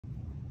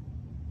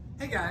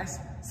Hey guys,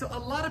 so a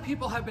lot of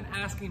people have been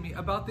asking me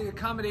about the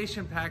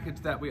accommodation package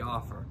that we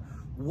offer.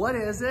 What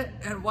is it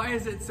and why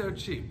is it so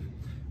cheap?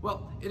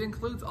 Well, it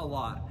includes a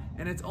lot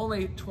and it's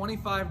only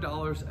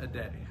 $25 a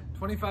day.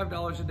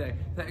 $25 a day.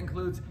 That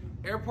includes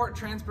airport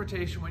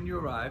transportation when you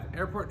arrive,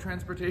 airport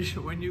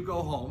transportation when you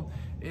go home.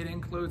 It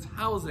includes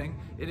housing,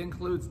 it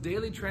includes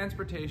daily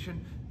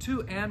transportation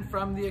to and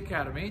from the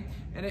academy,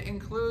 and it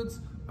includes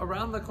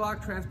around the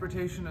clock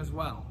transportation as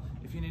well.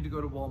 If you need to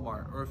go to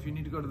Walmart, or if you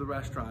need to go to the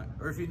restaurant,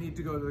 or if you need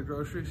to go to the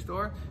grocery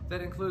store,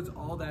 that includes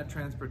all that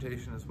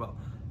transportation as well.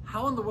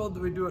 How in the world do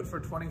we do it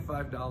for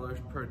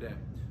 $25 per day?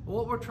 Well,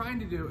 what we're trying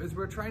to do is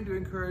we're trying to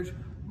encourage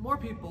more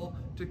people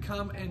to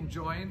come and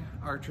join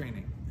our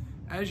training.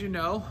 As you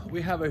know,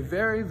 we have a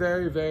very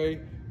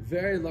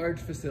large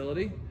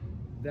facility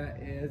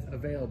that is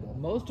available.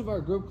 Most of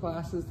our group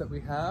classes that we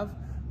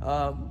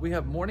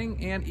have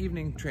morning and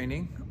evening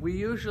training. We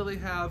usually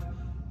have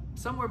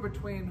somewhere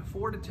between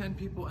 4 to 10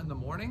 people in the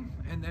morning,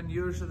 and then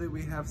usually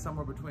we have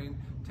somewhere between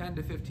 10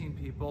 to 15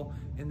 people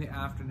in the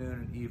afternoon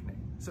and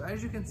evening. So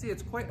as you can see,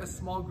 it's quite a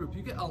small group.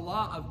 You get a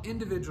lot of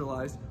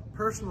individualized,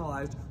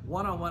 personalized,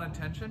 one-on-one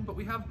attention, but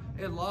we have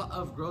a lot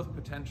of growth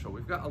potential.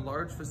 We've got a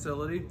large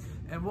facility,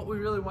 and what we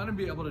really want to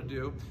be able to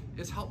do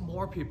is help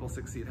more people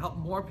succeed, help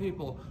more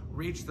people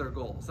reach their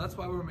goals. That's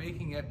why we're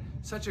making it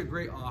such a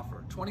great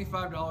offer.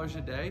 $25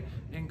 a day,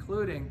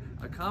 including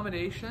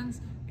accommodations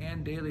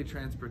and daily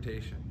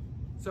transportation.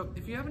 So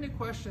if you have any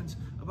questions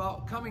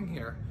about coming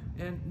here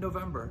in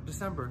November,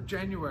 December,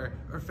 January,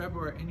 or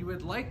February, and you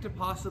would like to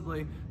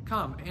possibly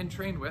come and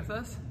train with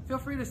us, feel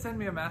free to send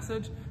me a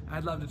message.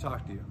 I'd love to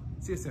talk to you.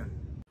 See you soon.